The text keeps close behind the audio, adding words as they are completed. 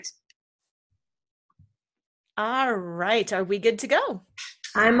All right. Are we good to go?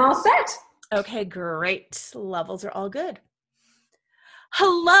 I'm all set. Okay, great. Levels are all good.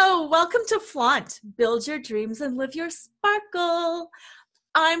 Hello. Welcome to Flaunt. Build your dreams and live your sparkle.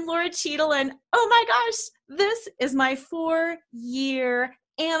 I'm Laura Cheadle, and oh my gosh, this is my 4-year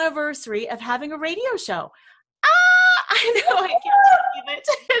anniversary of having a radio show. I know, I can't believe it.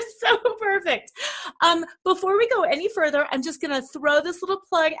 It's so perfect. Before we go any further, I'm just going to throw this little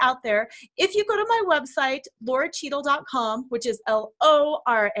plug out there. If you go to my website, lauracheadle.com, which is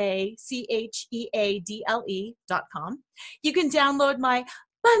LORACHEADLE.com, you can download my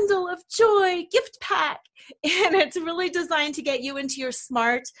Bundle of Joy gift pack. And it's really designed to get you into your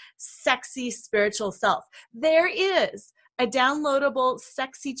smart, sexy, spiritual self. There is a downloadable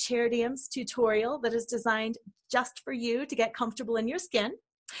sexy chair dance tutorial that is designed just for you to get comfortable in your skin.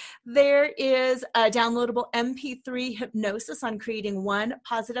 There is a downloadable MP3 hypnosis on creating one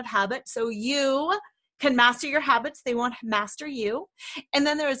positive habit so you can master your habits. They won't master you. And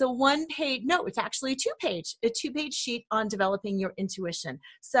then there is a it's actually a two-page sheet on developing your intuition.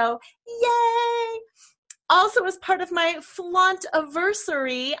 So yay! Also, as part of my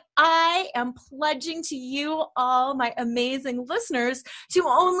Flaunt-iversary, I am pledging to you all, my amazing listeners, to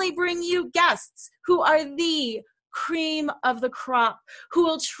only bring you guests who are the cream of the crop, who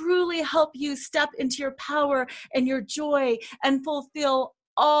will truly help you step into your power and your joy and fulfill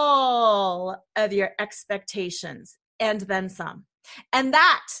all of your expectations and then some. And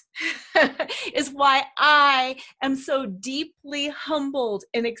that is why I am so deeply humbled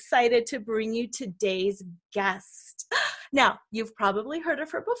and excited to bring you today's guest. Now, you've probably heard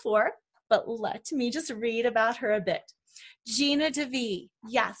of her before, but let me just read about her a bit. Gina DeVee.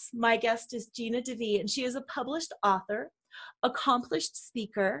 Yes, my guest is Gina DeVee, and she is a published author, accomplished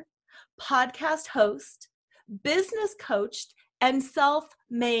speaker, podcast host, business coach, and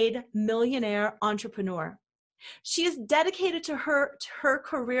self-made millionaire entrepreneur. She is dedicated to her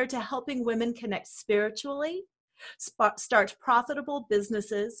career to helping women connect spiritually, start profitable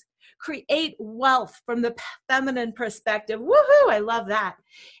businesses, create wealth from the feminine perspective. Woohoo! I love that.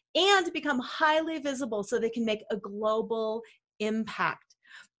 And become highly visible so they can make a global impact.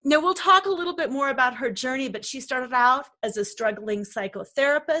 Now, we'll talk a little bit more about her journey, but she started out as a struggling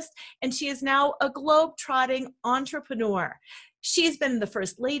psychotherapist, and she is now a globe-trotting entrepreneur. She's been in the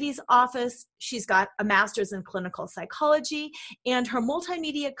First Lady's office. She's got a master's in clinical psychology, and her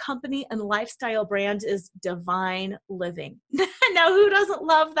multimedia company and lifestyle brand is Divine Living. Now, who doesn't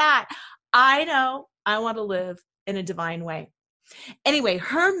love that? I know. I want to live in a divine way. Anyway,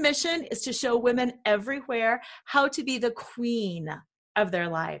 her mission is to show women everywhere how to be the queen of their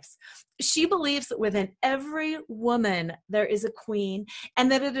lives. She believes that within every woman there is a queen,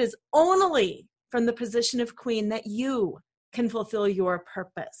 and that it is only from the position of queen that you can fulfill your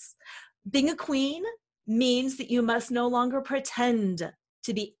purpose. Being a queen means that you must no longer pretend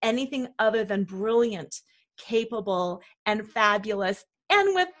to be anything other than brilliant, capable, and fabulous.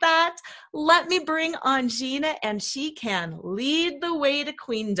 And with that, let me bring on Gina, and she can lead the way to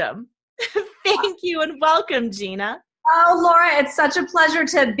queendom. Thank you and welcome, Gina. Oh, Laura, it's such a pleasure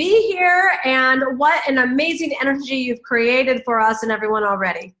to be here, and what an amazing energy you've created for us and everyone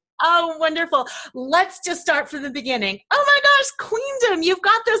already. Oh, wonderful. Let's just start from the beginning. Oh my gosh, queendom, you've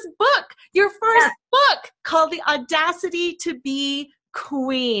got this book, your first book called The Audacity to Be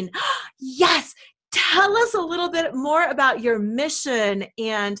Queen. Yes. Tell us a little bit more about your mission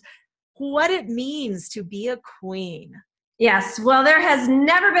and what it means to be a queen. Yes, well, there has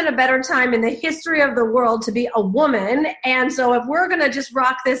never been a better time in the history of the world to be a woman. And so if we're going to just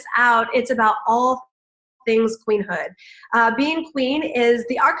rock this out, it's about all things queenhood. Being queen is,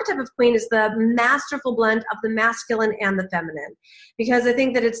 the archetype of queen is the masterful blend of the masculine and the feminine. Because I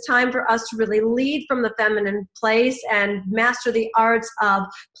think that it's time for us to really lead from the feminine place and master the arts of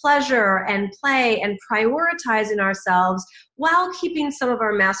pleasure and play and prioritizing ourselves while keeping some of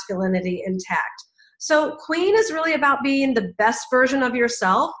our masculinity intact. So queen is really about being the best version of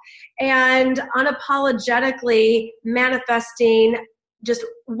yourself and unapologetically manifesting just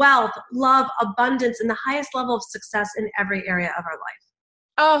wealth, love, abundance, and the highest level of success in every area of our life.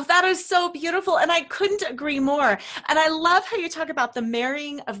 Oh, that is so beautiful. And I couldn't agree more. And I love how you talk about the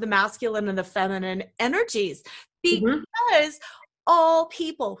marrying of the masculine and the feminine energies, because all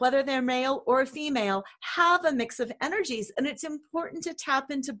people, whether they're male or female, have a mix of energies. And it's important to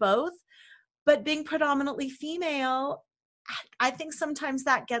tap into both. But being predominantly female, I think sometimes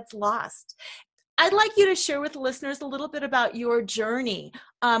that gets lost. I'd like you to share with listeners a little bit about your journey.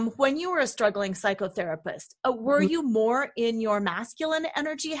 When you were a struggling psychotherapist, were you more in your masculine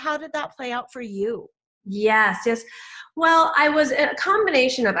energy? How did that play out for you? Yes. Well, I was a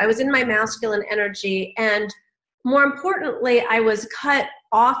combination of, I was in my masculine energy, and more importantly, I was cut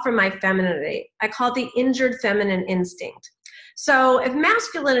off from my femininity. I call it the injured feminine instinct. So if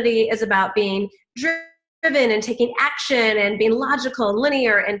masculinity is about being driven and taking action and being logical and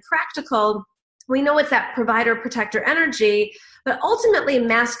linear and practical, we know it's that provider protector energy, but ultimately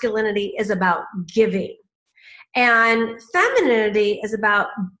masculinity is about giving. And femininity is about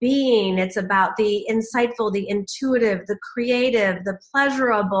being. It's about the insightful, the intuitive, the creative, the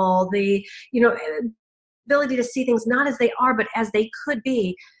pleasurable, the, ability to see things not as they are, but as they could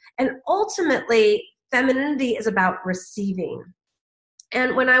be. And ultimately, femininity is about receiving.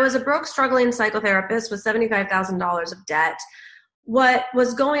 And when I was a broke, struggling psychotherapist with $75,000 of debt, what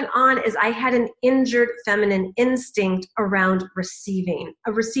was going on is I had an injured feminine instinct around receiving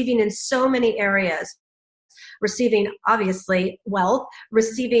in so many areas. Receiving, obviously, wealth,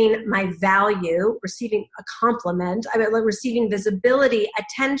 receiving my value, receiving a compliment, receiving visibility,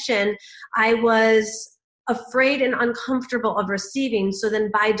 attention. I was afraid and uncomfortable of receiving. So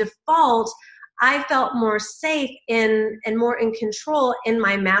then by default, I felt more safe and more in control in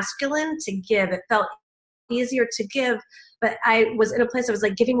my masculine to give. It felt easier to give, but I was in a place I was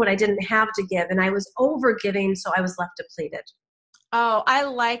like giving what I didn't have to give, and I was over giving, so I was left depleted. Oh, I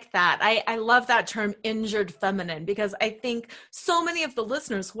like that. I love that term, injured feminine, because I think so many of the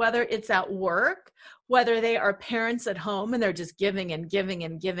listeners, whether it's at work, whether they are parents at home and they're just giving and giving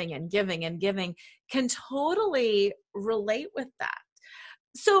and giving and giving and giving, can totally relate with that.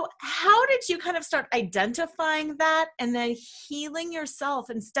 So how did you kind of start identifying that and then healing yourself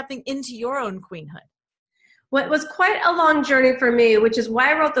and stepping into your own queenhood? Well, it was quite a long journey for me, which is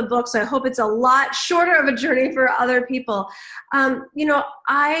why I wrote the book. So I hope it's a lot shorter of a journey for other people.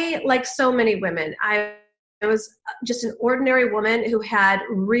 I, like so many women, I was just an ordinary woman who had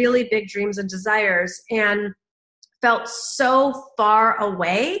really big dreams and desires and felt so far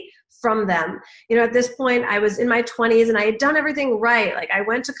away from them. At this point, I was in my 20s and I had done everything right. Like I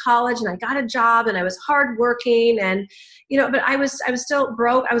went to college and I got a job and I was hardworking and, but I was still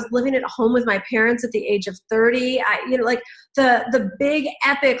broke. I was living at home with my parents at the age of 30. The big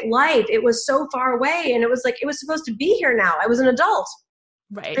epic life, it was so far away and it was like, it was supposed to be here now. I was an adult.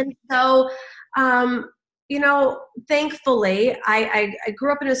 Right. And so, thankfully, I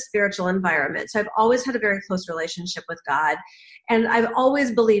grew up in a spiritual environment. So I've always had a very close relationship with God. And I've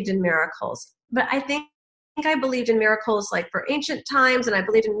always believed in miracles. But I think I believed in miracles like for ancient times. And I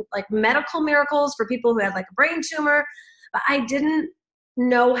believed in like medical miracles for people who had like a brain tumor. But I didn't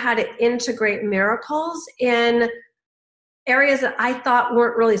know how to integrate miracles in areas that I thought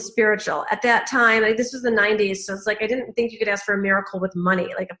weren't really spiritual at that time. Like this was the 90s. So it's like, I didn't think you could ask for a miracle with money,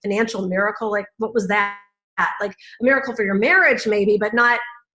 like a financial miracle. Like what was that? Like a miracle for your marriage maybe, but not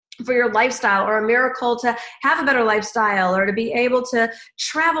for your lifestyle, or a miracle to have a better lifestyle, or to be able to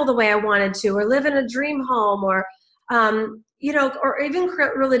travel the way I wanted to, or live in a dream home, or, or even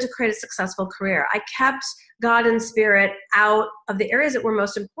really to create a successful career. I kept God and spirit out of the areas that were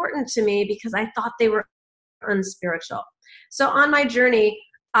most important to me because I thought they were unspiritual. So on my journey,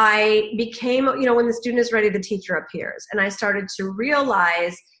 I became, when the student is ready, the teacher appears. And I started to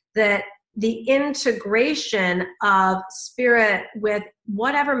realize that the integration of spirit with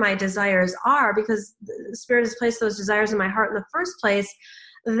whatever my desires are, because the spirit has placed those desires in my heart in the first place,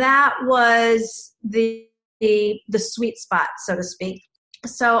 that was the sweet spot, so to speak.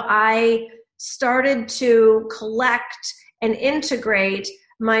 So I started to collect and integrate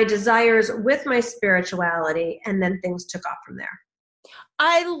my desires with my spirituality, and then things took off from there.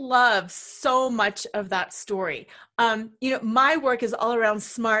 I love so much of that story. My work is all around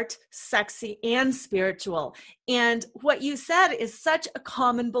smart, sexy, and spiritual. And what you said is such a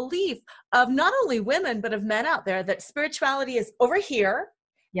common belief of not only women, but of men out there, that spirituality is over here.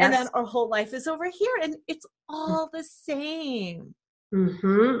 Yes. And then our whole life is over here. And it's all the same. Mm-hmm,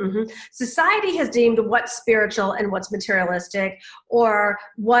 mm-hmm. Society has deemed what's spiritual and what's materialistic, or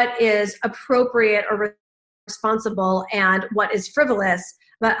what is appropriate or responsible and what is frivolous.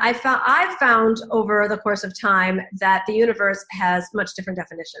 But I've found over the course of time that the universe has much different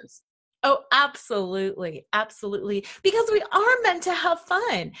definitions. Oh, absolutely. Absolutely. Because we are meant to have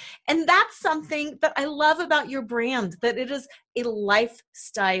fun. And that's something that I love about your brand, that it is a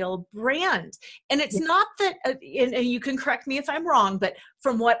lifestyle brand. And it's not that, and you can correct me if I'm wrong, but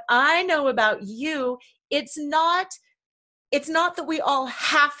from what I know about you, it's not that we all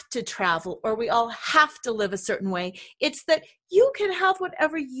have to travel or we all have to live a certain way. It's that you can have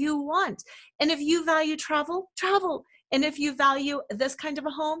whatever you want. And if you value travel, travel. And if you value this kind of a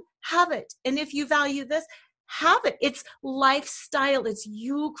home, have it. And if you value this, have it. It's lifestyle. It's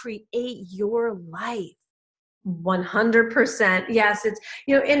you create your life. 100%. Yes. It's,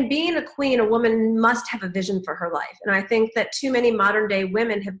 in being a queen, a woman must have a vision for her life. And I think that too many modern day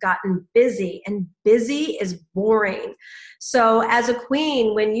women have gotten busy, and busy is boring. So as a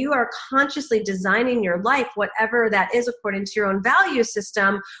queen, when you are consciously designing your life, whatever that is according to your own value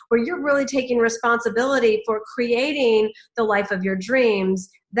system, where you're really taking responsibility for creating the life of your dreams,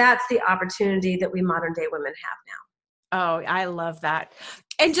 that's the opportunity that we modern day women have now. Oh, I love that.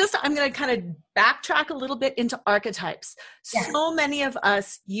 And I'm going to kind of backtrack a little bit into archetypes. Yes. So many of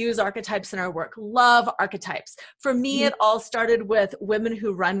us use archetypes in our work, love archetypes. For me, it all started with Women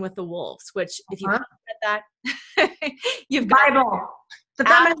Who Run with the Wolves, which if you haven't read that, you've got Bible, the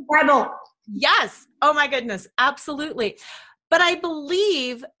feminine Bible. Yes. Oh my goodness. Absolutely. But I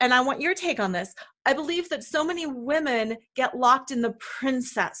believe, and I want your take on this, I believe that so many women get locked in the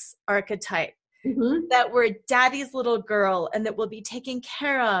princess archetype. Mm-hmm. That we're daddy's little girl and that we'll be taken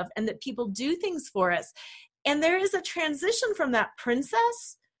care of and that people do things for us. And there is a transition from that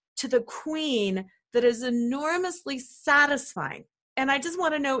princess to the queen that is enormously satisfying. And I just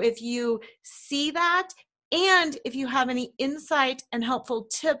want to know if you see that and if you have any insight and helpful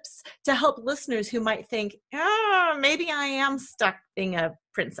tips to help listeners who might think, maybe I am stuck being a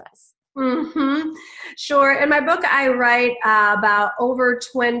princess. Mm-hmm. Sure. In my book, I write about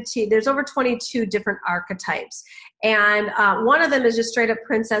there's over 22 different archetypes. And one of them is just straight up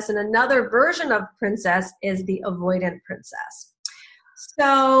princess. And another version of princess is the avoidant princess.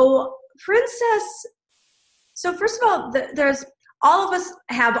 So first of all, all of us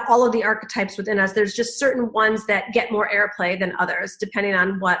have all of the archetypes within us. There's just certain ones that get more airplay than others, depending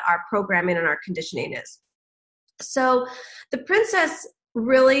on what our programming and our conditioning is. So the princess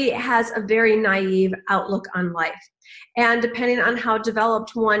really has a very naive outlook on life. And depending on how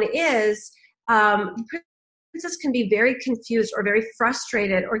developed one is, the princess can be very confused or very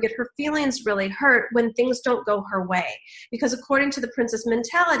frustrated or get her feelings really hurt when things don't go her way. Because according to the princess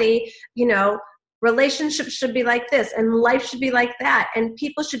mentality, relationships should be like this and life should be like that and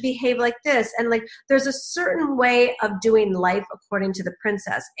people should behave like this. And there's a certain way of doing life according to the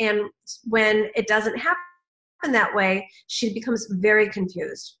princess. And when it doesn't happen that way, she becomes very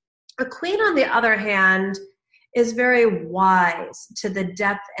confused. A queen, on the other hand, is very wise to the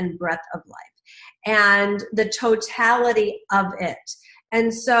depth and breadth of life and the totality of it.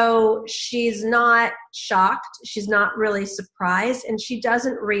 And so she's not shocked, she's not really surprised, and she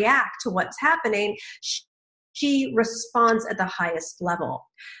doesn't react to what's happening. She responds at the highest level.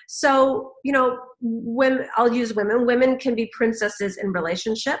 So, I'll use women. Women can be princesses in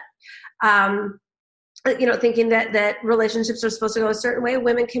relationship. Thinking that relationships are supposed to go a certain way.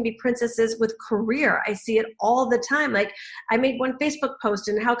 Women can be princesses with career. I see it all the time. I made one Facebook post,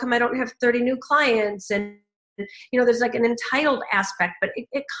 and how come I don't have 30 new clients? And, there's an entitled aspect, but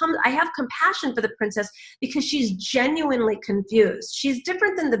it comes, I have compassion for the princess because she's genuinely confused. She's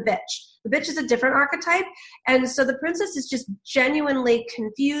different than the bitch. The bitch is a different archetype. And so the princess is just genuinely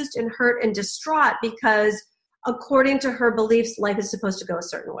confused and hurt and distraught because according to her beliefs, life is supposed to go a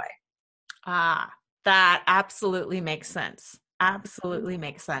certain way. That absolutely makes sense. Absolutely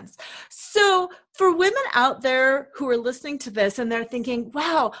makes sense. So for women out there who are listening to this and they're thinking,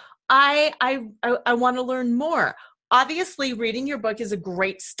 wow, I want to learn more. Obviously, reading your book is a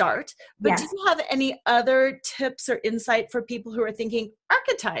great start, but yes. Do you have any other tips or insight for people who are thinking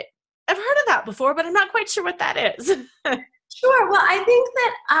archetype? I've heard of that before, but I'm not quite sure what that is. Sure. Well, I think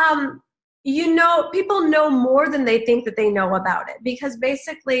that, people know more than they think that they know about it because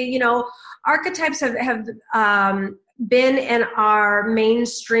basically, archetypes have been in our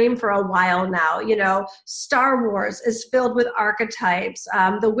mainstream for a while now. Star Wars is filled with archetypes.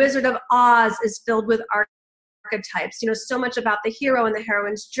 The Wizard of Oz is filled with archetypes. So much about the hero and the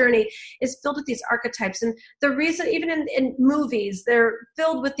heroine's journey is filled with these archetypes. And the reason, even in movies, they're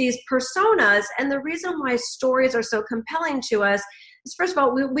filled with these personas. And the reason why stories are so compelling to us is, first of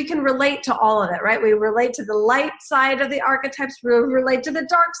all, we can relate to all of it, right? We relate to the light side of the archetypes. We relate to the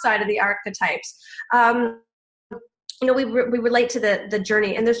dark side of the archetypes. We relate to the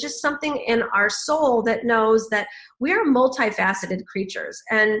journey. And there's just something in our soul that knows that we're multifaceted creatures.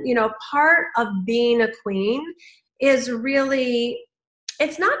 And, part of being a queen is really,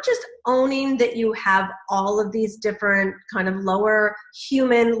 it's not just owning that you have all of these different kind of lower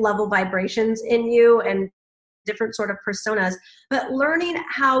human level vibrations in you and different sort of personas, but learning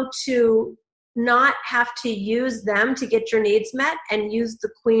how to not have to use them to get your needs met and use the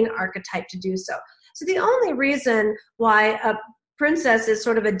queen archetype to do so. So the only reason why a princess is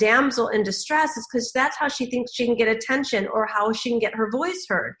sort of a damsel in distress is because that's how she thinks she can get attention or how she can get her voice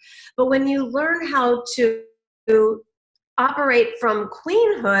heard. But when you learn how to operate from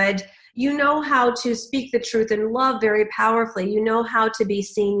queenhood, you know how to speak the truth in love very powerfully. You know how to be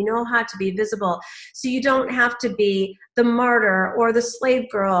seen. You know how to be visible. So you don't have to be the martyr or the slave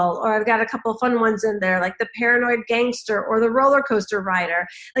girl, or I've got a couple of fun ones in there, like the paranoid gangster or the roller coaster rider.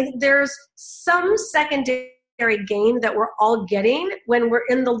 Like there's some secondary gain that we're all getting when we're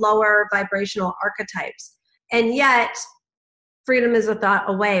in the lower vibrational archetypes. And yet, freedom is a thought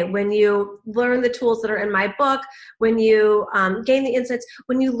away. When you learn the tools that are in my book, when you gain the insights,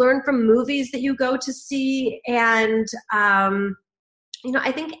 when you learn from movies that you go to see, and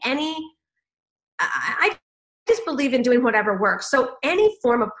I think I just believe in doing whatever works. So any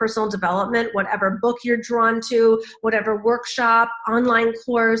form of personal development, whatever book you're drawn to, whatever workshop, online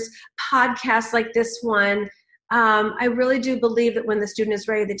course, podcast like this one, I really do believe that when the student is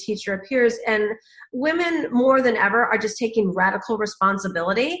ready, the teacher appears. And women more than ever are just taking radical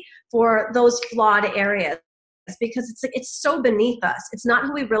responsibility for those flawed areas, because it's so beneath us. It's not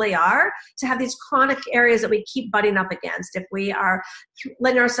who we really are to have these chronic areas that we keep butting up against. If we are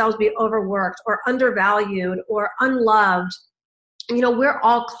letting ourselves be overworked or undervalued or unloved, we're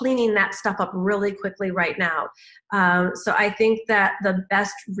all cleaning that stuff up really quickly right now. So I think that the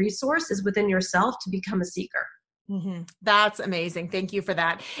best resource is within yourself to become a seeker. Mm-hmm. That's amazing. Thank you for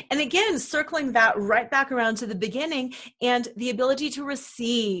that. And again, circling that right back around to the beginning, and the ability to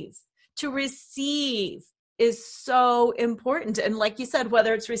receive is so important. And like you said,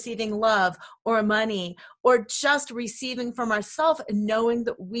 whether it's receiving love or money or just receiving from ourselves and knowing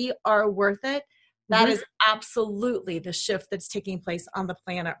that we are worth it, that is absolutely the shift that's taking place on the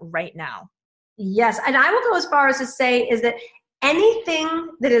planet right now. Yes. And I will go as far as to say is that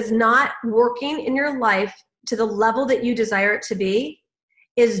anything that is not working in your life to the level that you desire it to be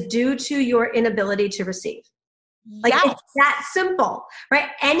is due to your inability to receive. Like It's that simple, right?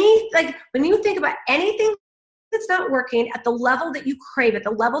 When you think about anything that's not working at the level that you crave, at the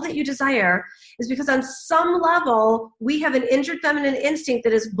level that you desire, is because on some level we have an injured feminine instinct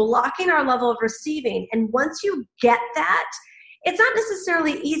that is blocking our level of receiving. And once you get that, it's not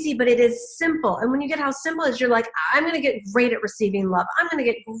necessarily easy, but it is simple. And when you get how simple it is, you're like, I'm going to get great at receiving love. I'm going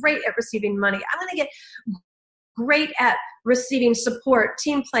to get great at receiving money. I'm going to get great at receiving support,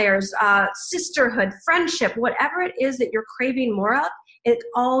 team players, sisterhood, friendship, whatever it is that you're craving more of. It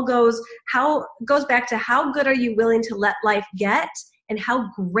all goes back to how good are you willing to let life get, and how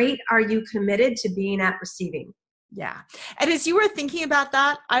great are you committed to being at receiving. Yeah. And as you were thinking about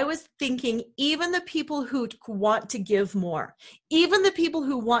that, I was thinking, even the people who want to give more, even the people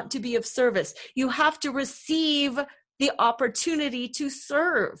who want to be of service, you have to receive the opportunity to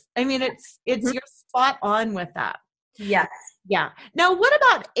serve. I mean, it's you're spot on with that. Yes. Yeah. Now, what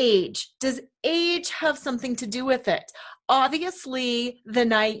about age? Does age have something to do with it? Obviously, the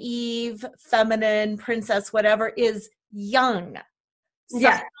naive, feminine, princess, whatever, is young.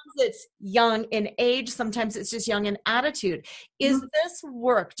 Sometimes it's young in age. Sometimes it's just young in attitude. Is this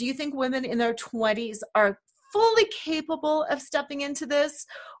work? Do you think women in their 20s are fully capable of stepping into this?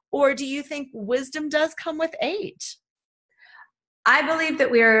 Or do you think wisdom does come with age? I believe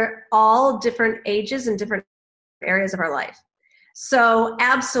that we are all different ages and different areas of our life. So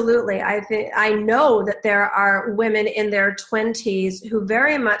absolutely, I know that there are women in their 20s who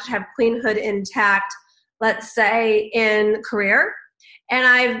very much have queenhood intact, let's say in career. And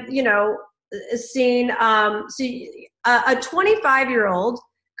I've, seen a 25-year-old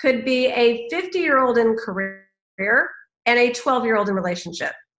could be a 50-year-old in career and a 12-year-old in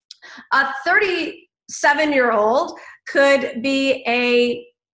relationship. A 37-year-old could be a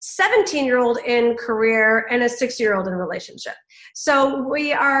 17-year-old in career and a 6-year-old in relationship. So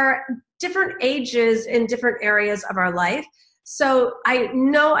we are different ages in different areas of our life. So I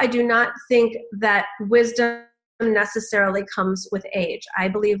do not think that wisdom necessarily comes with age. I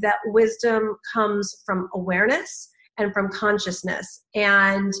believe that wisdom comes from awareness and from consciousness.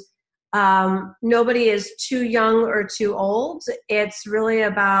 And nobody is too young or too old. It's really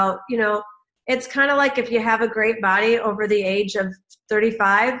about, it's kind of like if you have a great body over the age of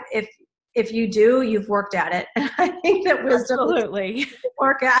 35, if you do, you've worked at it. And I think that wisdom absolutely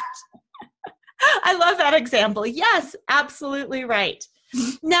work at. I love that example. Yes, absolutely right.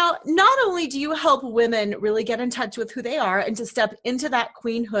 Now, not only do you help women really get in touch with who they are and to step into that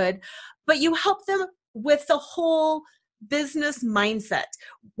queenhood, but you help them with the whole business mindset,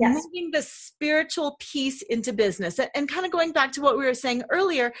 moving the spiritual piece into business. And kind of going back to what we were saying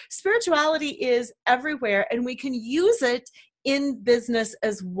earlier, spirituality is everywhere and we can use it in business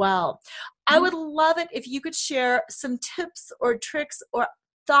as well. I would love it if you could share some tips or tricks or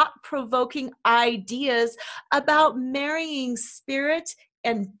thought-provoking ideas about marrying spirit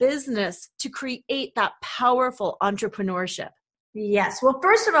and business to create that powerful entrepreneurship? Yes. Well,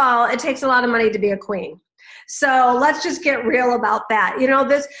 first of all, it takes a lot of money to be a queen. So let's just get real about that. You know,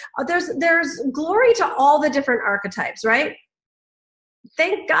 there's glory to all the different archetypes, right?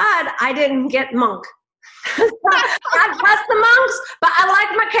 Thank God I didn't get monk. God bless the monks, but I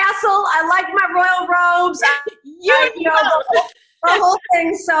like my castle. I like my royal robes. The whole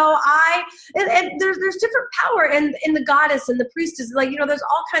thing. So there's different power in the goddess and the priestess. Like, there's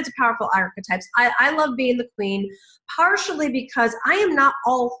all kinds of powerful archetypes. I love being the queen, partially because I am not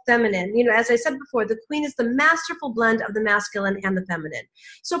all feminine. As I said before, the queen is the masterful blend of the masculine and the feminine.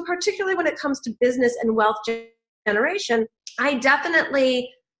 So particularly when it comes to business and wealth generation, I definitely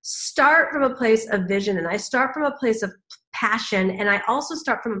start from a place of vision, and I start from a place of passion, and I also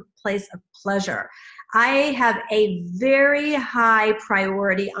start from a place of pleasure. I have a very high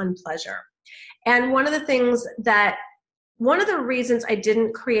priority on pleasure. And one of the reasons I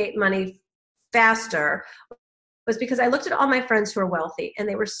didn't create money faster was because I looked at all my friends who are wealthy, and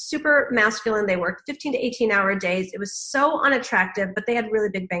they were super masculine. They worked 15 to 18-hour days. It was so unattractive, but they had really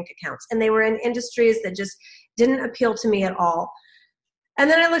big bank accounts, and they were in industries that just didn't appeal to me at all. And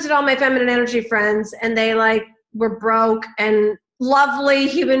then I looked at all my feminine energy friends, and they were broke and lovely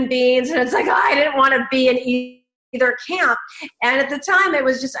human beings. And it's I didn't want to be in either camp. And at the time, it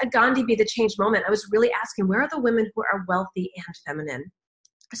was just a Gandhi be the change moment. I was really asking, where are the women who are wealthy and feminine?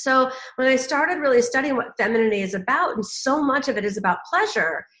 So when I started really studying what femininity is about, and so much of it is about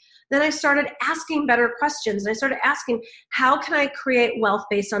pleasure, then I started asking better questions. And I started asking, how can I create wealth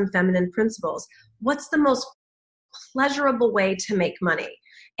based on feminine principles? What's the most pleasurable way to make money?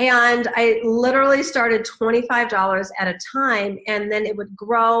 And I literally started $25 at a time, and then it would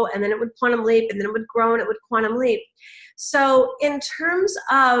grow, and then it would quantum leap, and then it would grow, and it would quantum leap. So in terms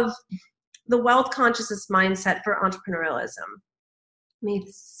of the wealth consciousness mindset for entrepreneurialism, let me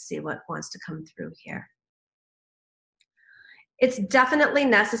see what wants to come through here. It's definitely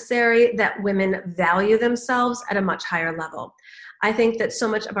necessary that women value themselves at a much higher level. I think that so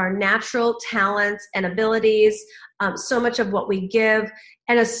much of our natural talents and abilities, so much of what we give,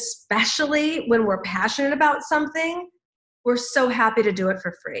 and especially when we're passionate about something, we're so happy to do it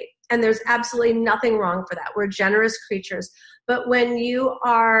for free. And there's absolutely nothing wrong for that. We're generous creatures. But when you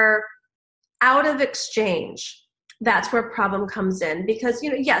are out of exchange, that's where problem comes in. Because,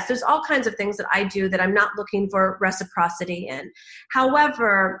 yes, there's all kinds of things that I do that I'm not looking for reciprocity in.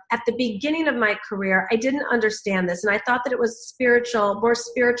 However, at the beginning of my career, I didn't understand this. And I thought that it was more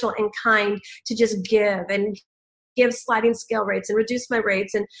spiritual and kind to just give sliding scale rates and reduce my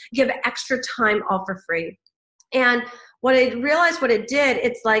rates and give extra time all for free. And when I realized what it did,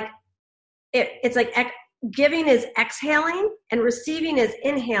 it's like giving is exhaling and receiving is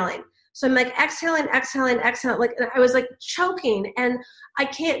inhaling. So I'm exhaling. And I was choking, and I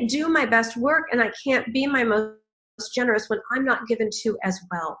can't do my best work, and I can't be my most generous when I'm not given to as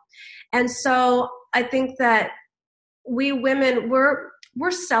well. And so I think that we women,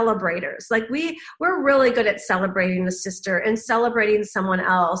 we're celebrators. We're really good at celebrating the sister and celebrating someone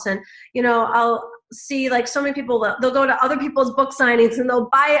else. And, I'll see so many people, they'll go to other people's book signings, and they'll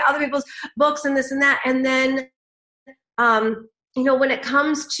buy other people's books and this and that. And then, when it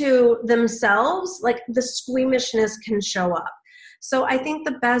comes to themselves, the squeamishness can show up. So I think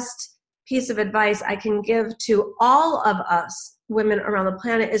the best piece of advice I can give to all of us women around the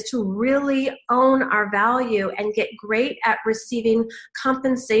planet is to really own our value and get great at receiving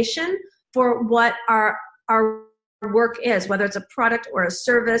compensation for what our work is, whether it's a product or a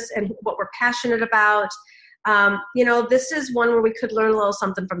service, and what we're passionate about. This is one where we could learn a little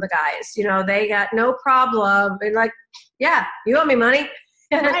something from the guys. They got no problem. And yeah, you owe me money.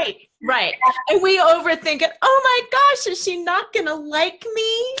 Right. And we overthink it. Oh my gosh, is she not going to like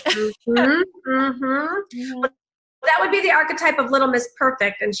me? Mm-hmm. That would be the archetype of Little Miss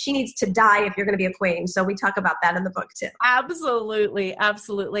Perfect, and she needs to die if you're going to be a queen. So we talk about that in the book too. Absolutely.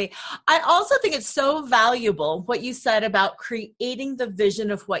 I also think it's so valuable what you said about creating the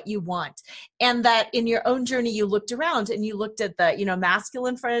vision of what you want, and that in your own journey, you looked around and you looked at the,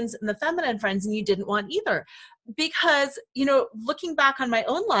 masculine friends and the feminine friends, and you didn't want either. Because, looking back on my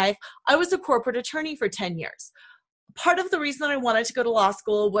own life, I was a corporate attorney for 10 years. Part of the reason that I wanted to go to law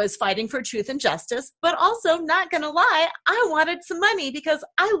school was fighting for truth and justice, but also, not going to lie, I wanted some money because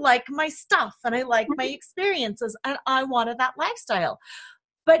I like my stuff and I like my experiences and I wanted that lifestyle.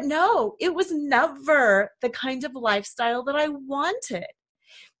 But no, it was never the kind of lifestyle that I wanted.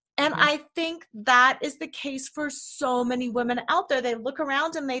 And I think that is the case for so many women out there. They look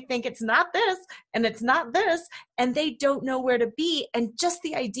around and they think it's not this and it's not this, and they don't know where to be. And just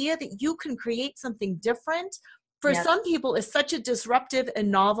the idea that you can create something different for Yes. some people is such a disruptive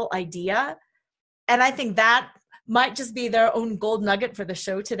and novel idea. And I think that might just be their own gold nugget for the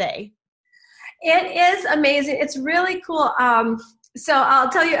show today. It is amazing. It's really cool. So I'll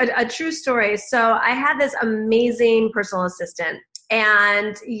tell you a true story. So I had this amazing personal assistant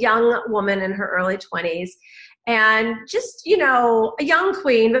and young woman in her early 20s, and just, you know, a young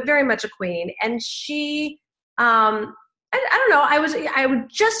queen, but very much a queen. And she, I don't know, I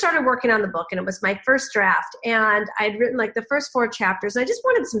just started working on the book, and it was my first draft, and I'd written like the first 4 chapters, and I just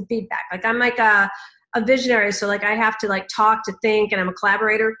wanted some feedback. Like, I'm like a visionary. So like I have to like talk to think, and I'm a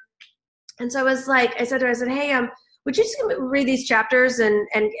collaborator. And so I said to her, hey, would you just read these chapters and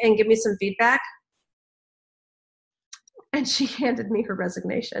give me some feedback? And she handed me her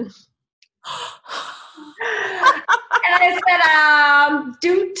resignation. And I said,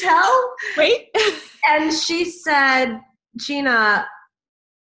 do tell. Wait. And she said, Gina,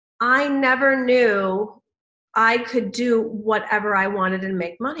 I never knew I could do whatever I wanted and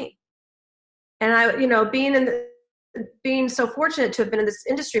make money. And I, you know, being so fortunate to have been in this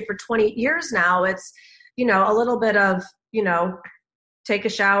industry for 20 years now, it's, you know, a little bit of, you know, take a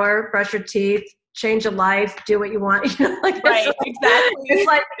shower, brush your teeth, change a life, do what you want. You know, like, right, exactly. It's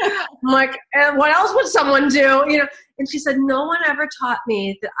like, I'm like, what else would someone do? You know, and she said, no one ever taught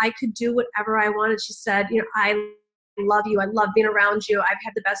me that I could do whatever I wanted. She said, you know, I love you. I love being around you. I've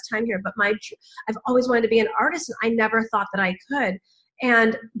had the best time here, but I've always wanted to be an artist, and I never thought that I could.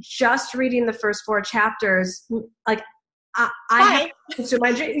 And just reading the first 4 chapters, like I had to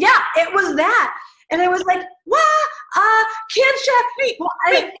my dream. Yeah, it was that. And I was like, can't you?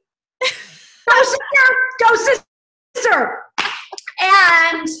 Go sister.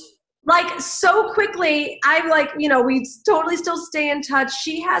 And like so quickly, I'm like, you know, we totally still stay in touch.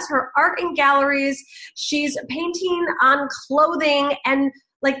 She has her art in galleries. She's painting on clothing, and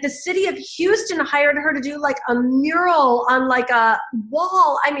like the city of Houston hired her to do like a mural on like a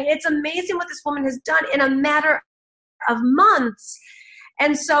wall. I mean, it's amazing what this woman has done in a matter of months.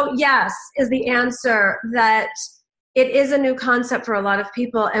 And so, yes, is the answer, that it is a new concept for a lot of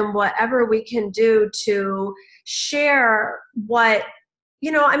people, and whatever we can do to share what,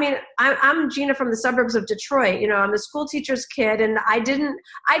 you know, I mean, I'm Gina from the suburbs of Detroit. You know, I'm a school teacher's kid, and I didn't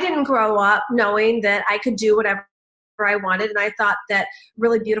grow up knowing that I could do whatever I wanted. And I thought that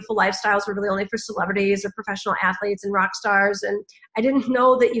really beautiful lifestyles were really only for celebrities or professional athletes and rock stars. And I didn't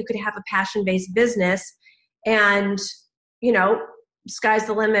know that you could have a passion-based business, and, you know, sky's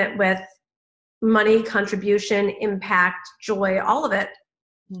the limit with money, contribution, impact, joy, all of it.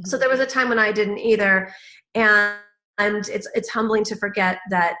 Mm-hmm. So there was a time when I didn't either. And it's humbling to forget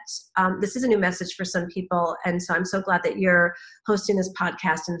that this is a new message for some people. And so I'm so glad that you're hosting this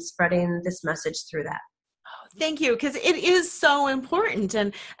podcast and spreading this message through that. Thank you, because it is so important.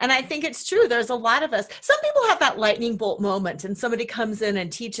 And I think it's true. There's a lot of us. Some people have that lightning bolt moment and somebody comes in and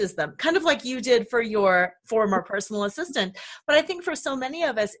teaches them, kind of like you did for your former personal assistant. But I think for so many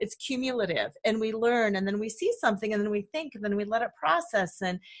of us, it's cumulative, and we learn, and then we see something, and then we think, and then we let it process.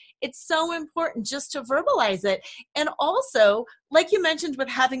 And it's so important just to verbalize it. And also, like you mentioned with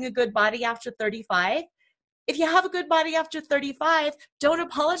having a good body after 35, if you have a good body after 35, don't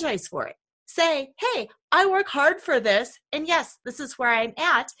apologize for it. Say, hey, I work hard for this, and yes, this is where I'm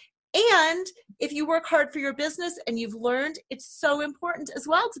at. And if you work hard for your business and you've learned, it's so important as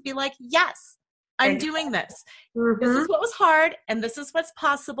well to be like, yes, I'm doing this. Mm-hmm. This is what was hard, and this is what's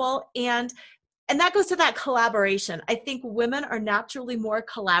possible. And that goes to that collaboration. I think women are naturally more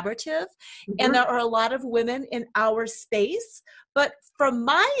collaborative, mm-hmm. and there are a lot of women in our space. But from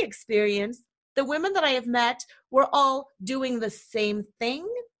my experience, the women that I have met were all doing the same thing,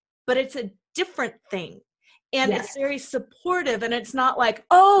 but it's a different thing. And yes. It's very supportive, and it's not like,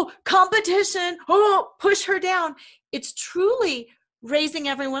 oh, competition, oh, push her down. It's truly raising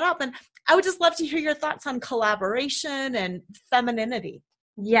everyone up. And I would just love to hear your thoughts on collaboration and femininity.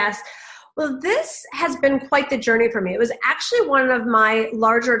 Yes. Well, this has been quite the journey for me. It was actually one of my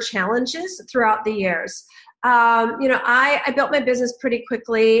larger challenges throughout the years. You know, I built my business pretty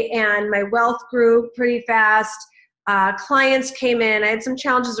quickly, and my wealth grew pretty fast. Clients came in. I had some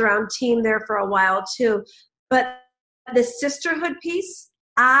challenges around team there for a while too. But the sisterhood piece,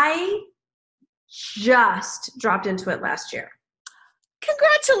 I just dropped into it last year.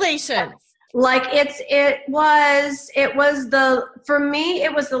 Congratulations. Like for me,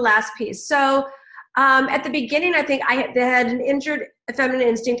 it was the last piece. So at the beginning, I think I had an injured feminine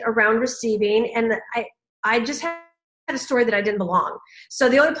instinct around receiving, and I just had a story that I didn't belong. So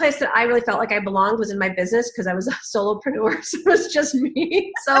the only place that I really felt like I belonged was in my business, because I was a solopreneur. So it was just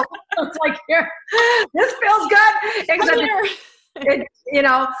me. So I was like, here, this feels good. Except you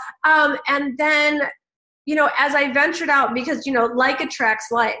know, and then as I ventured out, because, like attracts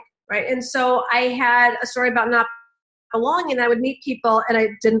like, right? And so I had a story about not belonging, and I would meet people and I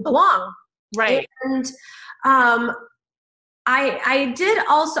didn't belong. Right. And I did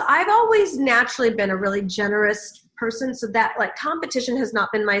also, I've always naturally been a really generous person. So that like competition has not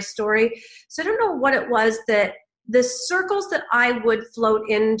been my story. So I don't know what it was that the circles that I would float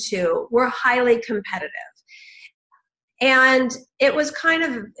into were highly competitive. And it was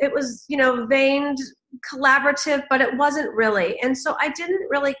veined collaborative, but it wasn't really. And so I didn't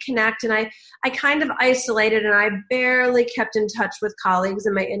really connect, and I kind of isolated, and I barely kept in touch with colleagues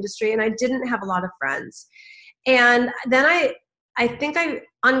in my industry, and I didn't have a lot of friends. And then I think I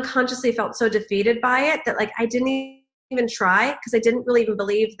unconsciously felt so defeated by it that like I didn't even try, because I didn't really even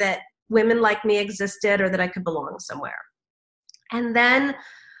believe that women like me existed or that I could belong somewhere. And then,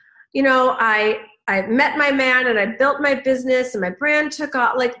 I met my man and I built my business and my brand took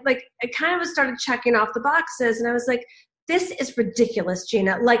off. Like I kind of started checking off the boxes, and I was like, this is ridiculous,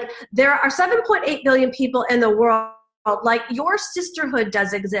 Gina. Like there are 7.8 billion people in the world. Like your sisterhood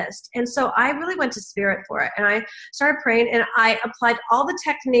does exist. And so I really went to spirit for it, and I started praying, and I applied all the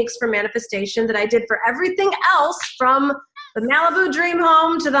techniques for manifestation that I did for everything else, from the Malibu dream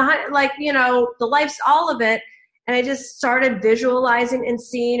home to the life's, all of it. And I just started visualizing and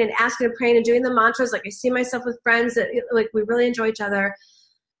seeing and asking and praying and doing the mantras. Like I see myself with friends that like we really enjoy each other,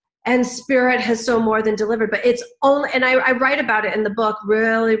 and spirit has so more than delivered. But it's only, and I write about it in the book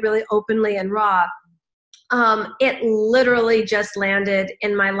really, really openly and raw. It literally just landed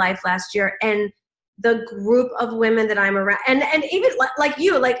in my life last year, and the group of women that I'm around, and even like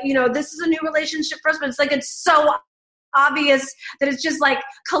you, this is a new relationship for us, but it's so obvious that it's just like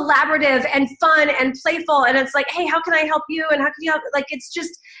collaborative and fun and playful, and it's like, hey, how can I help you, and how can you help? Like it's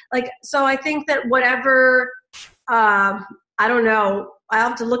just like, so I think that whatever, I don't know, I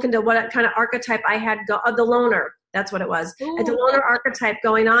have to look into what kind of archetype I had the loner, that's what it was. And the loner archetype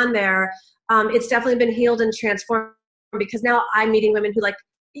going on there, it's definitely been healed and transformed, because now I'm meeting women who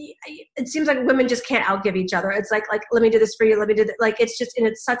it seems like women just can't outgive each other. It's like let me do this for you, let me do that. Like it's just, and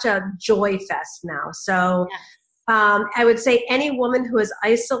it's such a joy fest now. So yeah. I would say any woman who is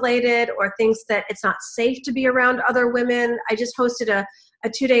isolated or thinks that it's not safe to be around other women. I just hosted a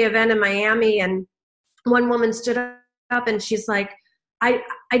 2-day event in Miami, and one woman stood up and she's like, I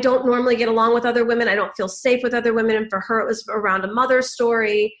don't normally get along with other women. I don't feel safe with other women. And for her, it was around a mother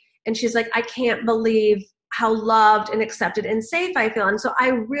story. And she's like, I can't believe how loved and accepted and safe I feel. And so I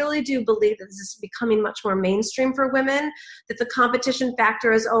really do believe that this is becoming much more mainstream for women, that the competition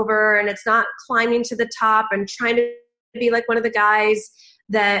factor is over, and it's not climbing to the top and trying to be like one of the guys,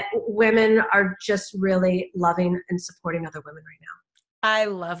 that women are just really loving and supporting other women right now. I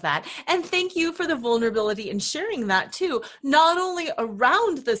love that. And thank you for the vulnerability in sharing that too, not only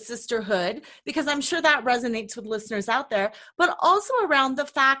around the sisterhood, because I'm sure that resonates with listeners out there, but also around the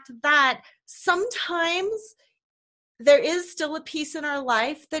fact that sometimes there is still a piece in our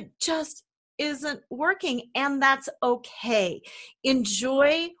life that just isn't working, and that's okay.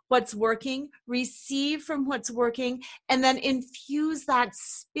 Enjoy what's working, receive from what's working, and then infuse that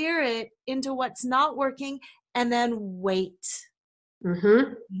spirit into what's not working, and then wait. Mm-hmm.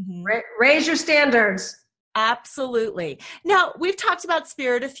 Mm-hmm. Raise your standards. Absolutely. Now, we've talked about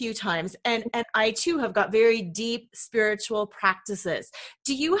spirit a few times, and I too have got very deep spiritual practices.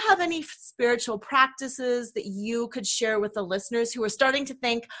 Do you have any spiritual practices that you could share with the listeners who are starting to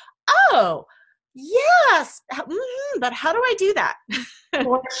think, oh, yes, but how do I do that?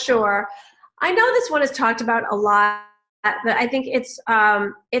 For sure. I know this one is talked about a lot, but I think it's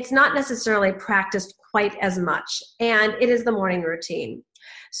not necessarily practiced quite as much, and it is the morning routine.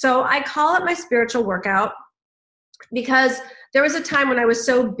 So I call it my spiritual workout, because there was a time when I was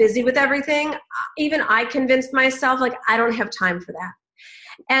so busy with everything, even I convinced myself, like, I don't have time for that.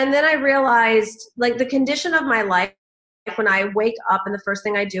 And then I realized, like, the condition of my life, when I wake up and the first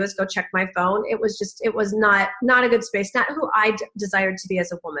thing I do is go check my phone, it was not a good space, not who I desired to be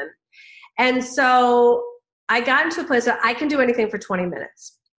as a woman. And so I got into a place that I can do anything for 20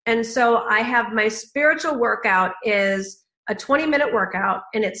 minutes. And so I have my spiritual workout is a 20-minute workout,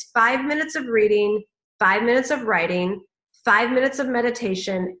 and it's 5 minutes of reading, 5 minutes of writing, 5 minutes of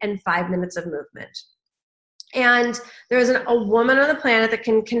meditation, and 5 minutes of movement. And there's a woman on the planet that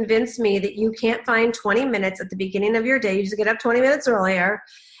can convince me that you can't find 20 minutes at the beginning of your day. You just get up 20 minutes earlier,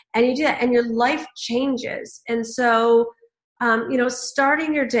 and you do that, and your life changes. And so,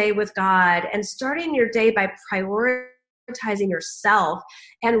 starting your day with God, and starting your day by prioritizing yourself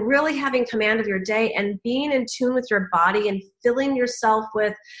and really having command of your day and being in tune with your body and filling yourself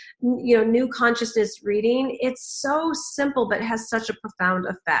with, new consciousness reading. It's so simple, but has such a profound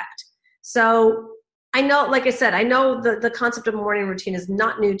effect. So I know, like I said, I know the concept of morning routine is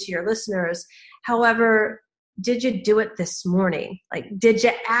not new to your listeners. However, did you do it this morning? Like, did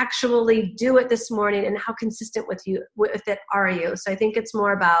you actually do it this morning, and how consistent with it are you? So I think it's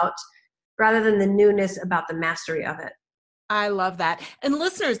more about, rather than the newness, about the mastery of it. I love that. And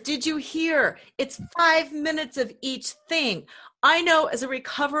listeners, did you hear? It's 5 minutes of each thing. I know as a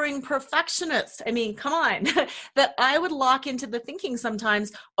recovering perfectionist, I mean, come on, that I would lock into the thinking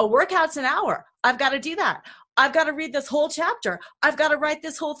sometimes, a workout's an hour. I've got to do that. I've got to read this whole chapter. I've got to write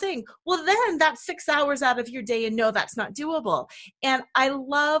this whole thing. Well, then that's 6 hours out of your day, and no, that's not doable. And I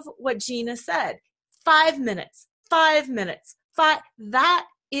love what Gina said. 5 minutes, 5 minutes, that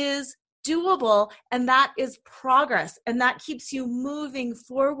is doable, and that is progress, and that keeps you moving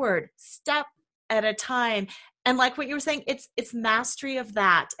forward step at a time. And like what you were saying, it's mastery of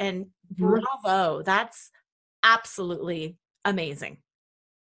that, and bravo, that's absolutely amazing.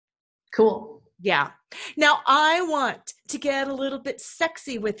 Cool. Yeah. Now I want to get a little bit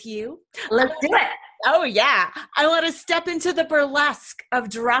sexy with you. Let's do it. Oh yeah. I want to step into the burlesque of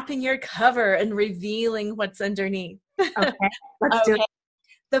dropping your cover and revealing what's underneath. Okay. Let's do it.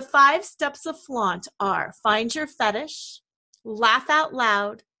 The 5 steps of flaunt are: find your fetish, laugh out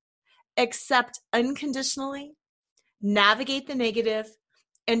loud, accept unconditionally, navigate the negative,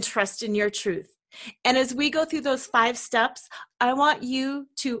 and trust in your truth. And as we go through those 5 steps, I want you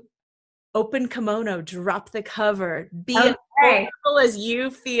to open kimono, drop the cover, be as comfortable as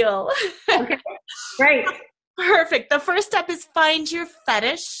you feel. Okay, great. Perfect. The first step is find your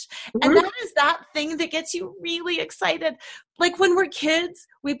fetish. And that is that thing that gets you really excited. Like when we're kids,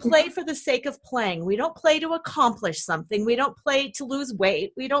 we play for the sake of playing. We don't play to accomplish something. We don't play to lose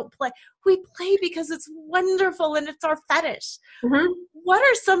weight. We play because it's wonderful and it's our fetish. What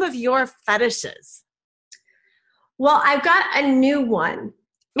are some of your fetishes? Well, I've got a new one.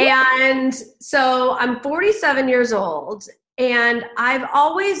 And so I'm 47 years old, and I've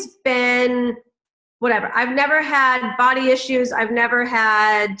always been whatever. I've never had body issues. I've never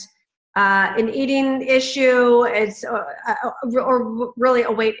had an eating issue. It's or really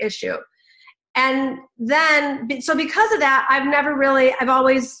a weight issue. And then, so because of that, I've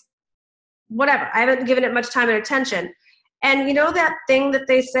always, whatever. I haven't given it much time and attention. And you know that thing that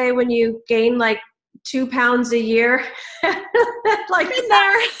they say when you gain like 2 pounds a year? Like in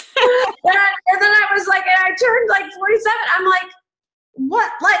there. and then I was like, and I turned like 47. I'm like,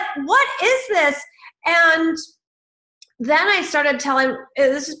 what is this? And then I started telling,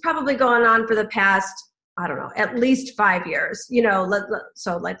 this is probably going on for the past, I don't know, at least 5 years,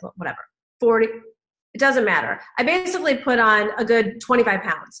 so like whatever, 40, it doesn't matter. I basically put on a good 25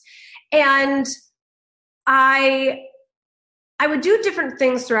 pounds. And I would do different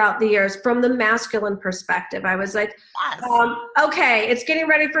things throughout the years from the masculine perspective. I was like, okay, it's getting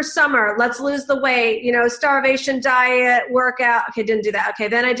ready for summer. Let's lose the weight, starvation diet, workout. Okay, didn't do that. Okay,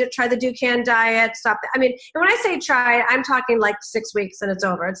 then I did try the Dukan diet, stop that. I mean, and when I say try, I'm talking like 6 weeks and it's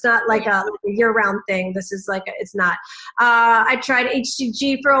over. It's not like a year-round thing. This is like, it's not. I tried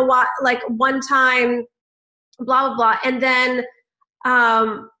HCG for a while, like one time, blah, blah, blah. And then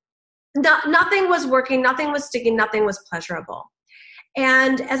nothing was working, nothing was sticking, nothing was pleasurable.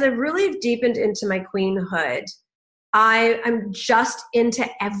 And as I really deepened into my queenhood, I'm just into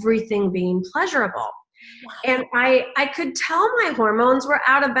everything being pleasurable. Wow. And I could tell my hormones were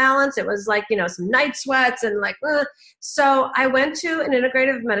out of balance. It was like, some night sweats and like, so I went to an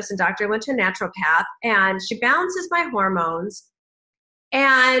integrative medicine doctor. I went to a naturopath, and she balances my hormones.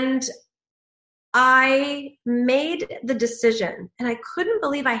 And I made the decision, and I couldn't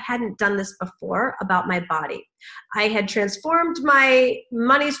believe I hadn't done this before about my body. I had transformed my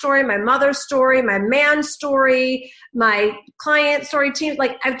money story, my mother story, my man story, my client story, team.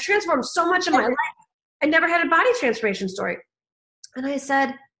 Like, I've transformed so much of my life. I never had a body transformation story. And I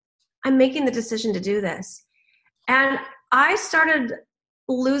said, I'm making the decision to do this. And I started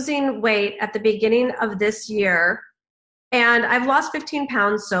losing weight at the beginning of this year, and I've lost 15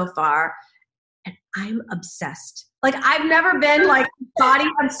 pounds so far. And I'm obsessed. Like, I've never been like body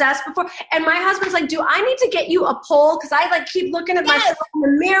obsessed before. And my husband's like, do I need to get you a pole? Cause I like keep looking at myself in the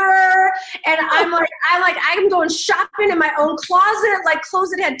mirror. And I'm going shopping in my own closet, like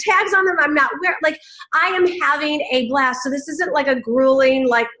clothes that had tags on them. I'm not wearing, like, I am having a blast. So this isn't like a grueling,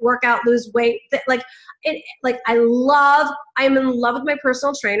 like workout, lose weight. I am in love with my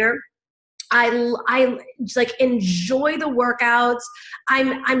personal trainer. I like enjoy the workouts.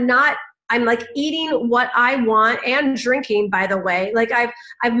 I'm like eating what I want and drinking, by the way. Like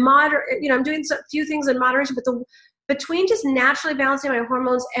I'm doing a few things in moderation, but between just naturally balancing my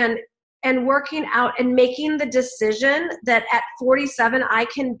hormones and and working out and making the decision that at 47 I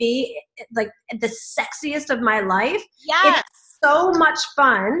can be like the sexiest of my life. Yes. It's so much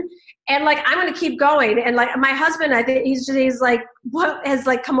fun. And like, I'm going to keep going. And like my husband, I think he's like, what has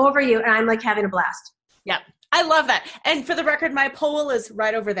like come over you? And I'm like having a blast. Yeah. I love that. And for the record, my pole is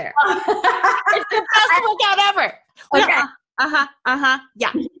right over there. It's the best workout ever. Okay.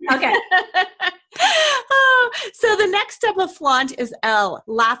 Yeah. Okay. Oh, so the next step of flaunt is L,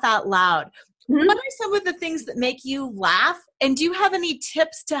 laugh out loud. Mm-hmm. What are some of the things that make you laugh? And do you have any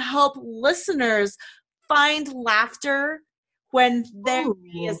tips to help listeners find laughter when their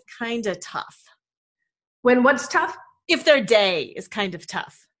day is kind of tough? When what's tough? If their day is kind of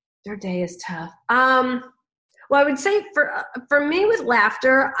tough. Their day is tough. Well, I would say for me with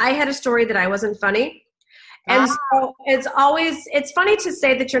laughter, I had a story that I wasn't funny. And so it's funny to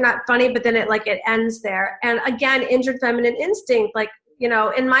say that you're not funny, but then it ends there. And again, injured feminine instinct, like, you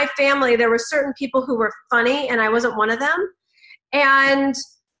know, in my family, there were certain people who were funny and I wasn't one of them. And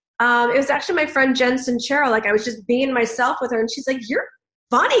it was actually my friend Jen Sincero. Like I was just being myself with her and she's like, you're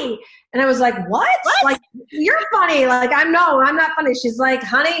funny. And I was like, what? Like, you're funny. Like, I'm not funny. She's like,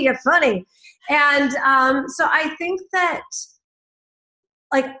 honey, you're funny. And so I think that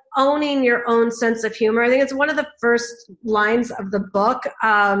like owning your own sense of humor, I think it's one of the first lines of the book,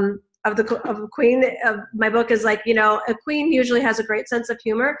 of Queen, of my book is like, you know, a queen usually has a great sense of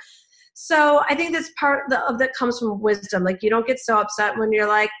humor. So I think that's part of that comes from wisdom. Like you don't get so upset when you're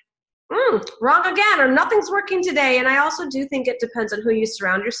like, wrong again, or nothing's working today. And I also do think it depends on who you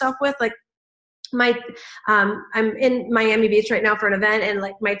surround yourself with. Like I'm in Miami Beach right now for an event and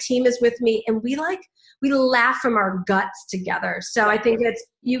like my team is with me and we laugh from our guts together. So I think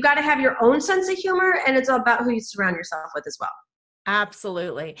you got to have your own sense of humor and it's all about who you surround yourself with as well.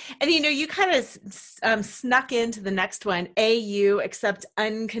 Absolutely. And, you know, you kind of snuck into the next one, AU, accept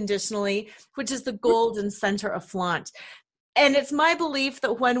unconditionally, which is the golden center of flaunt. And it's my belief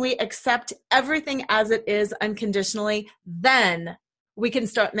that when we accept everything as it is unconditionally, then we can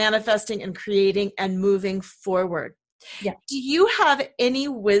start manifesting and creating and moving forward. Yeah. Do you have any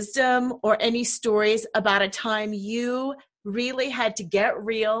wisdom or any stories about a time you really had to get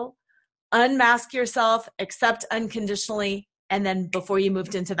real, unmask yourself, accept unconditionally, and then before you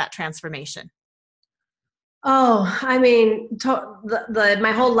moved into that transformation? Oh, I mean,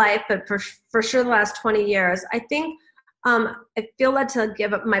 my whole life, but for sure the last 20 years, I think I feel led to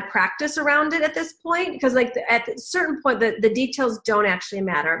give up my practice around it at this point because like at a certain point, the details don't actually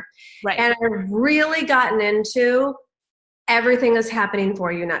matter. Right. And I've really gotten into everything is happening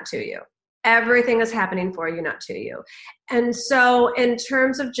for you, not to you. Everything is happening for you, not to you. And so in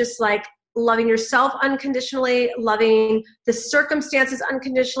terms of just like loving yourself unconditionally, loving the circumstances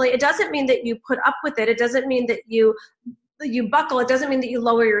unconditionally, it doesn't mean that you put up with it. It doesn't mean that you buckle. It doesn't mean that you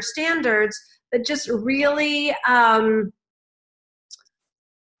lower your standards, but just really,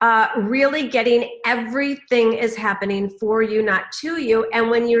 really getting everything is happening for you, not to you. And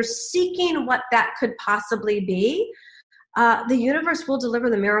when you're seeking what that could possibly be, the universe will deliver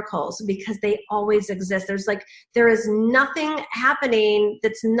the miracles because they always exist. There is nothing happening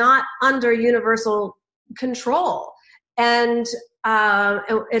that's not under universal control. And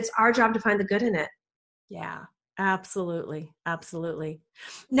it's our job to find the good in it. Yeah, absolutely. Absolutely.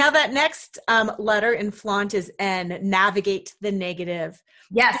 Now that next letter in flaunt is N, navigate the negative.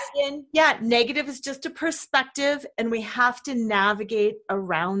 Yes. Again, yeah, negative is just a perspective and we have to navigate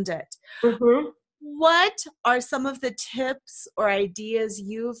around it. Mm-hmm. What are some of the tips or ideas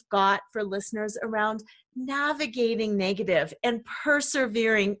you've got for listeners around navigating negative and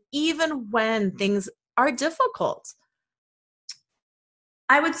persevering even when things are difficult?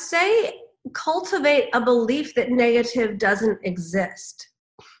 I would say cultivate a belief that negative doesn't exist.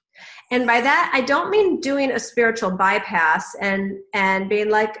 And by that, I don't mean doing a spiritual bypass and being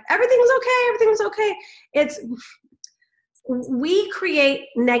like, everything's okay. We create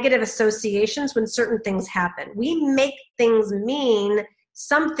negative associations when certain things happen. We make things mean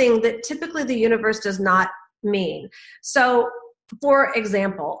something that typically the universe does not mean. So, for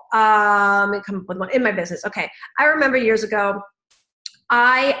example, let me come up with one in my business. Okay, I remember years ago,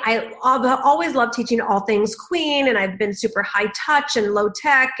 I always loved teaching all things Queen, and I've been super high touch and low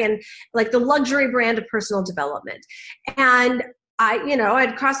tech and like the luxury brand of personal development. And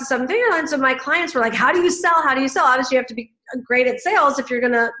I'd crossed the 7-figure line. So my clients were like, how do you sell? Obviously you have to be great at sales if you're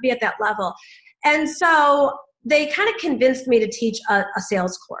going to be at that level. And so they kind of convinced me to teach a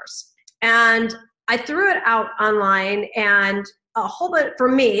sales course. And I threw it out online and a whole bunch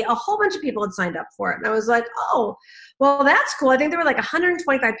of people had signed up for it. And I was like, oh, well, that's cool. I think there were like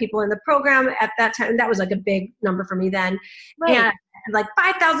 125 people in the program at that time. And that was like a big number for me then. Right. And like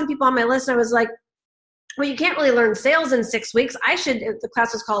 5,000 people on my list. And I was like, well, you can't really learn sales in 6 weeks. The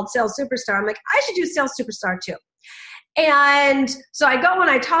class was called Sales Superstar. I'm like, I should do Sales Superstar too. And so I go and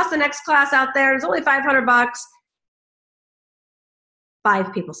I toss the next class out there. It's only $500.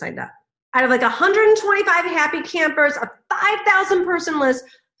 5 people signed up. Out of like 125 happy campers, a 5,000 person list,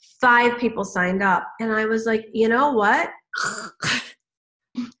 5 people signed up. And I was like, you know what?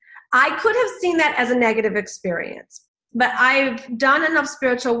 I could have seen that as a negative experience, but I've done enough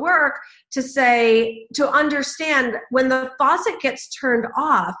spiritual work to understand when the faucet gets turned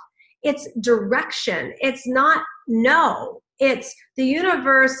off, it's direction. It's not no. It's the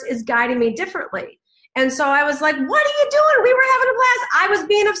universe is guiding me differently. And so I was like, what are you doing? We were having a blast. I was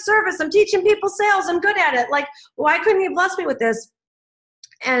being of service. I'm teaching people sales. I'm good at it. Like, why couldn't you bless me with this?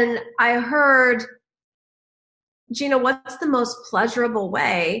 And I heard, Gina, what's the most pleasurable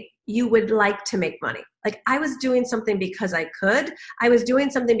way you would like to make money? Like, I was doing something because I could. I was doing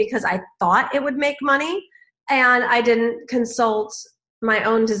something because I thought it would make money, and I didn't consult my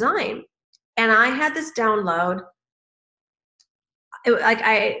own design. And I had this download. This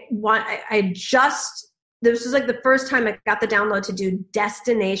was like the first time I got the download to do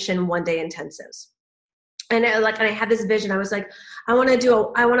destination one-day intensives. And I had this vision. I was like, I want to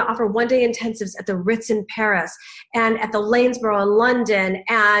offer one-day intensives at the Ritz in Paris and at the Lanesborough in London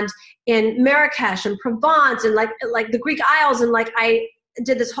and in Marrakesh and Provence and like the Greek Isles. And like I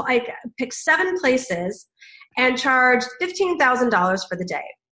did this whole, I picked 7 places and charged $15,000 for the day.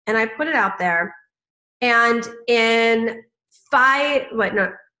 And I put it out there. And in 5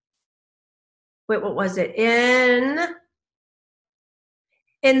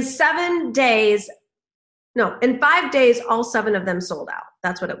 days, all 7 of them sold out.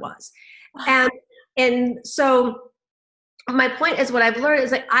 That's what it was. Wow. And so my point is, what I've learned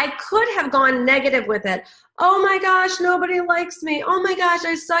is like, I could have gone negative with it. Oh my gosh, nobody likes me. Oh my gosh,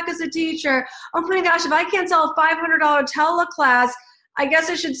 I suck as a teacher. Oh my gosh, if I can't sell a $500 teleclass, I guess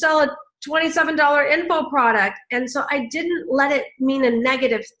I should sell a $27 info product. And so I didn't let it mean a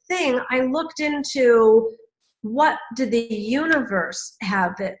negative thing. I looked into, what did the universe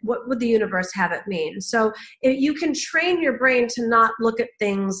have it? What would the universe have it mean? So if you can train your brain to not look at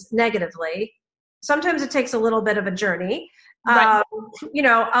things negatively. Sometimes it takes a little bit of a journey. Right.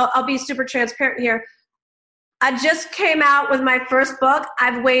 I'll be super transparent here. I just came out with my first book.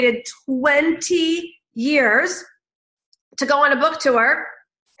 I've waited 20 years to go on a book tour.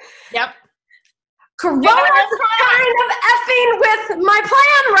 Yep. Corona's kind of effing with my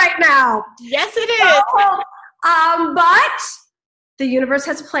plan right now. Yes, it is. But the universe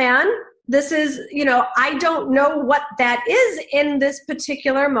has a plan. This is, I don't know what that is in this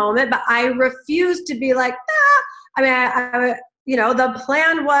particular moment, but I refuse to be like, the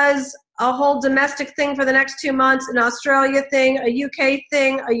plan was a whole domestic thing for the next 2 months, an Australia thing, a UK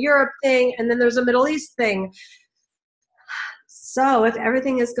thing, a Europe thing, and then there's a Middle East thing. So if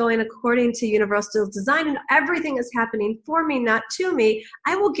everything is going according to universal design and everything is happening for me, not to me,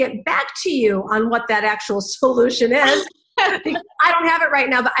 I will get back to you on what that actual solution is. Because I don't have it right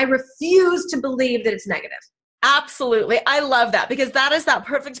now, but I refuse to believe that it's negative. Absolutely. I love that, because that is that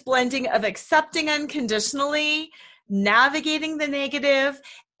perfect blending of accepting unconditionally, navigating the negative,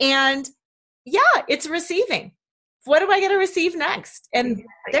 and it's receiving. What do I get to receive next? And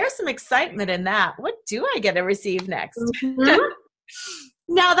there's some excitement in that. What do I get to receive next? Mm-hmm.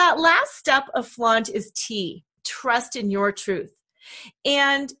 Now, that last step of flaunt is T, trust in your truth.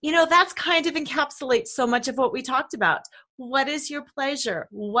 And, that's kind of encapsulates so much of what we talked about. What is your pleasure?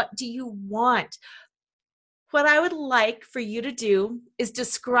 What do you want? What I would like for you to do is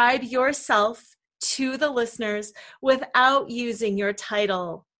describe yourself to the listeners without using your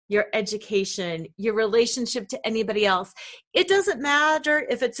title, your education, your relationship to anybody else. It doesn't matter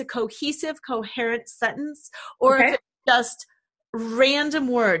if it's a cohesive, coherent sentence or if it's just random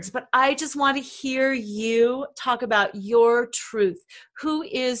words, but I just want to hear you talk about your truth. Who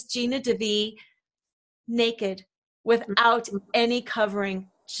is Gina DeVee naked, without any covering,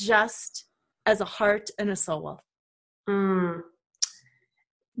 just as a heart and a soul? Gina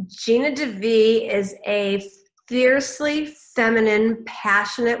DeVee is a fiercely feminine,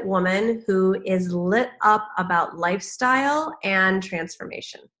 passionate woman who is lit up about lifestyle and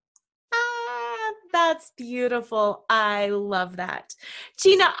transformation. That's beautiful. I love that.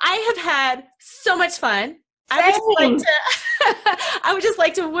 Gina, I have had so much fun. I would just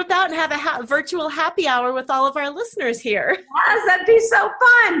like to whip out and have a virtual happy hour with all of our listeners here. Yes, that'd be so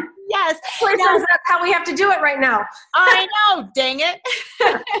fun. Yes. That's how we have to do it right now. I know, dang it.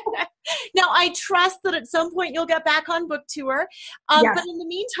 Now, I trust that at some point you'll get back on book tour. Yes. But in the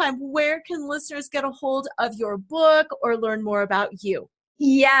meantime, where can listeners get a hold of your book or learn more about you?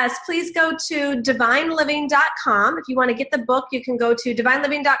 Yes, please go to divineliving.com. If you want to get the book, you can go to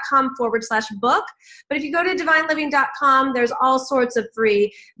divineliving.com/book. But if you go to divineliving.com, there's all sorts of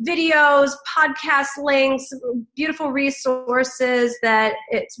free videos, podcast links, beautiful resources that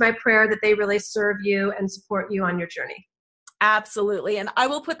it's my prayer that they really serve you and support you on your journey. Absolutely. And I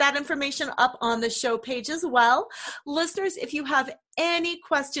will put that information up on the show page as well. Listeners, if you have any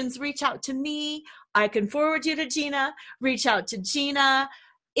questions, reach out to me. I can forward you to Gina. Reach out to Gina.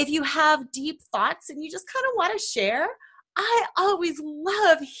 If you have deep thoughts and you just kind of want to share, I always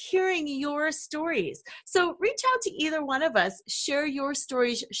love hearing your stories. So reach out to either one of us. Share your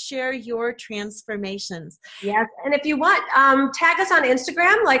stories. Share your transformations. Yes. And if you want, tag us on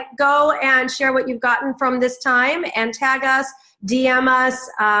Instagram, like go and share what you've gotten from this time and tag us, DM us,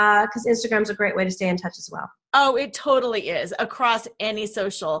 because Instagram's a great way to stay in touch as well. Oh, it totally is. Across any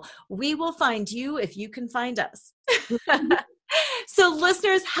social. We will find you if you can find us. So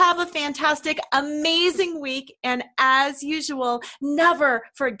listeners, have a fantastic, amazing week. And as usual, never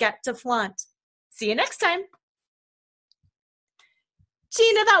forget to flaunt. See you next time.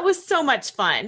 Gina, that was so much fun.